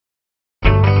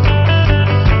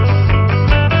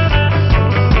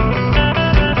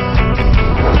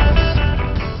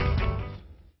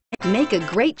Make a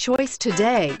great choice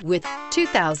today with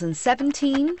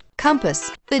 2017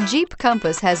 Compass. The Jeep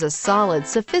Compass has a solid,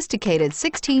 sophisticated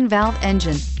 16-valve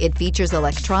engine. It features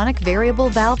electronic variable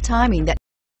valve timing that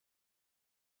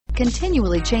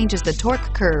continually changes the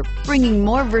torque curve, bringing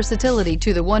more versatility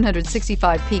to the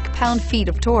 165 peak pound-feet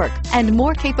of torque and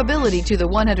more capability to the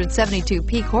 172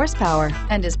 peak horsepower,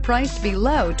 and is priced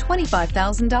below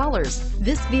 $25,000.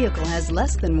 This vehicle has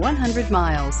less than 100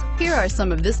 miles. Here are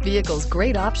some of this vehicle's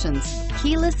great options: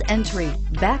 keyless entry,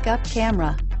 backup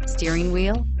camera, steering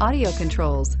wheel audio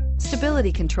controls,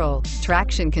 stability control,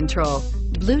 traction control,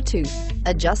 Bluetooth,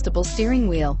 adjustable steering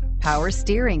wheel, power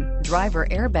steering, driver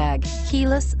airbag,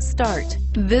 keyless start.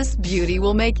 This beauty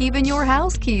will make even your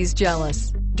house keys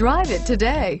jealous. Drive it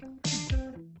today.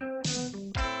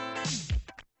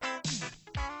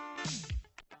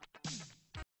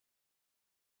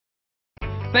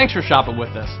 Thanks for shopping with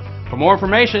us. For more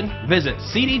information, visit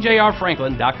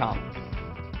cdjrfranklin.com.